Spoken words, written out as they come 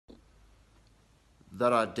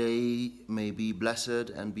that our day may be blessed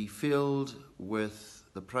and be filled with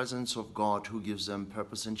the presence of God who gives them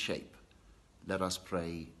purpose and shape. Let us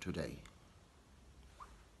pray today.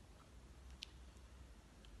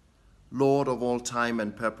 Lord of all time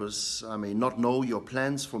and purpose, I may not know your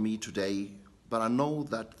plans for me today, but I know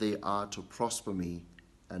that they are to prosper me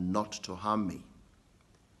and not to harm me.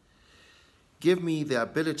 Give me the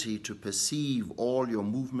ability to perceive all your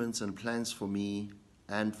movements and plans for me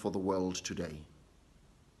and for the world today.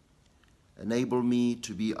 Enable me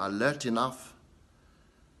to be alert enough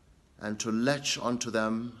and to latch onto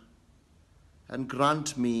them, and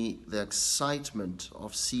grant me the excitement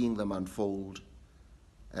of seeing them unfold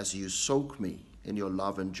as you soak me in your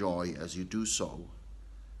love and joy as you do so.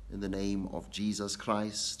 In the name of Jesus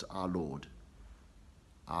Christ, our Lord.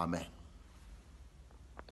 Amen.